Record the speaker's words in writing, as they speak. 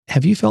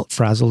Have you felt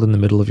frazzled in the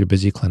middle of your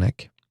busy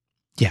clinic?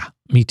 Yeah,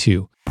 me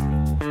too.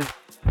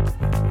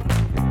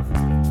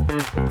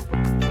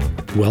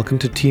 Welcome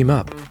to Team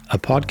Up, a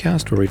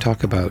podcast where we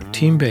talk about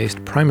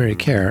team-based primary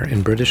care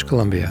in British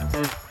Columbia.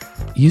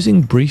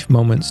 Using brief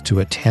moments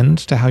to attend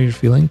to how you're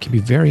feeling can be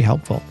very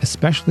helpful,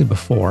 especially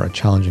before a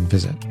challenging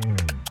visit.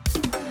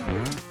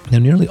 Now,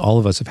 nearly all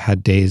of us have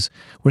had days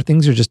where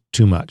things are just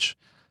too much.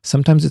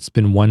 Sometimes it's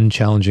been one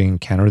challenging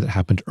encounter that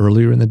happened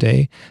earlier in the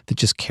day that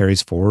just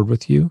carries forward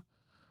with you.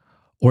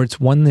 Or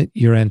it's one that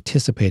you're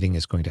anticipating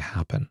is going to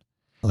happen,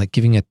 like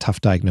giving a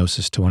tough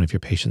diagnosis to one of your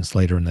patients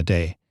later in the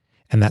day,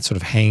 and that's sort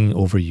of hanging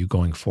over you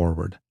going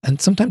forward.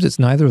 And sometimes it's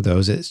neither of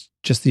those. It's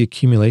just the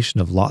accumulation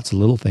of lots of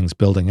little things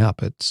building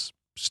up. It's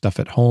stuff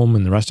at home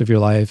and the rest of your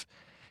life,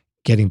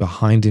 getting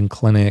behind in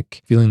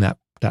clinic, feeling that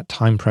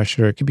time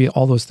pressure. It could be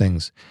all those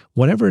things.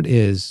 Whatever it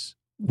is,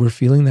 we're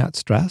feeling that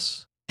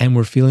stress and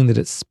we're feeling that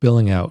it's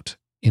spilling out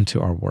into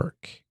our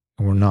work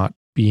and we're not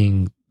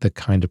being the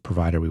kind of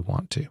provider we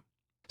want to.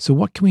 So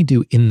what can we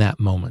do in that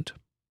moment?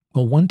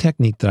 Well, one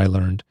technique that I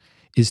learned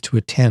is to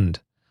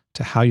attend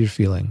to how you're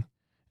feeling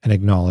and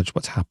acknowledge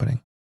what's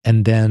happening.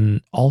 And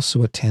then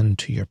also attend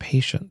to your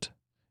patient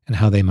and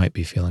how they might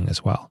be feeling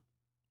as well.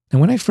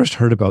 And when I first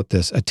heard about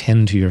this,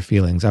 attend to your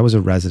feelings, I was a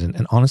resident.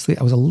 And honestly,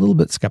 I was a little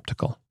bit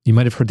skeptical. You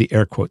might have heard the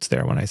air quotes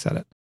there when I said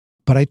it.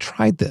 But I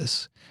tried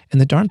this and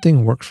the darn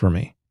thing worked for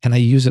me. And I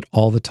use it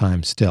all the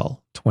time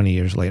still, 20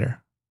 years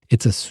later.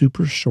 It's a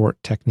super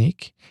short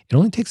technique. It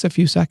only takes a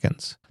few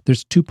seconds.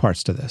 There's two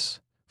parts to this.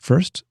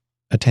 First,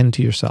 attend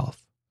to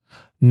yourself.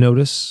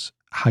 Notice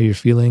how you're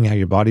feeling, how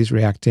your body's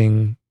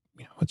reacting,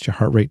 what's your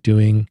heart rate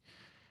doing.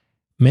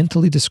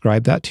 Mentally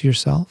describe that to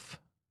yourself.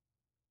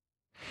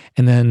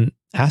 And then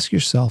ask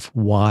yourself,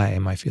 why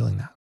am I feeling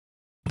that?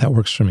 That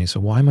works for me.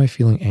 So why am I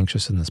feeling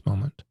anxious in this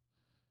moment?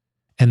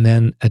 And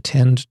then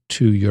attend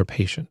to your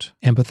patient.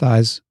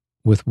 Empathize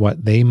with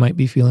what they might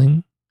be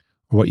feeling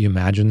or what you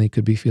imagine they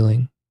could be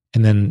feeling.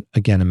 And then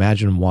again,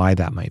 imagine why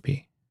that might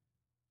be.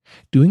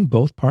 Doing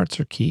both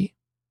parts are key,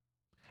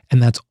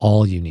 and that's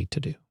all you need to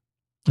do.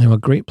 Now, a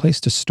great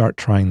place to start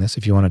trying this,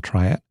 if you want to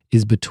try it,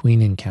 is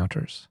between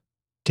encounters.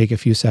 Take a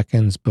few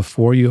seconds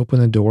before you open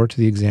the door to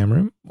the exam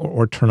room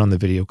or turn on the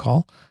video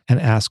call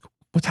and ask,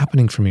 what's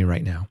happening for me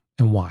right now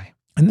and why?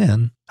 And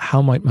then,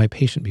 how might my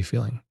patient be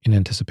feeling in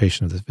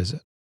anticipation of this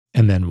visit?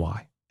 And then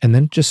why? And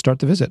then just start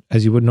the visit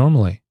as you would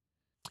normally.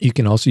 You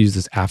can also use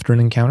this after an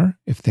encounter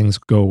if things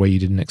go a way you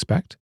didn't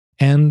expect.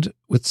 And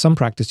with some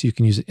practice, you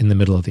can use it in the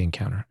middle of the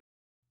encounter.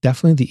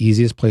 Definitely the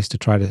easiest place to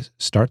try to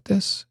start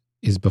this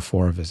is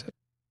before a visit,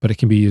 but it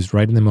can be used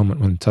right in the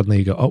moment when suddenly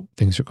you go, oh,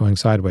 things are going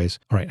sideways.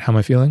 All right, how am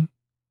I feeling?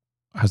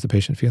 How's the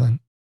patient feeling?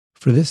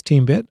 For this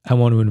team bit, I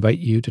want to invite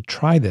you to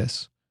try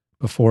this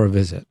before a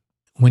visit.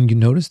 When you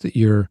notice that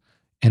you're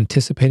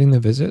anticipating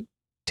the visit,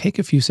 take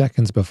a few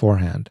seconds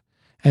beforehand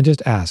and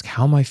just ask,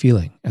 how am I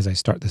feeling as I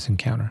start this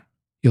encounter?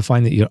 You'll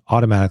find that you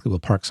automatically will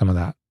park some of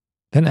that.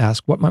 Then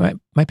ask, what might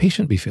my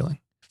patient be feeling?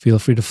 Feel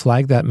free to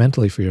flag that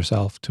mentally for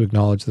yourself to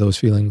acknowledge those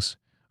feelings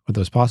or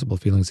those possible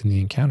feelings in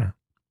the encounter.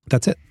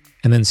 That's it.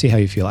 And then see how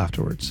you feel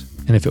afterwards.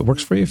 And if it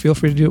works for you, feel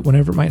free to do it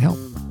whenever it might help.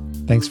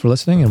 Thanks for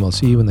listening, and we'll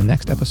see you in the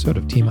next episode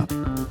of Team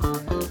Up.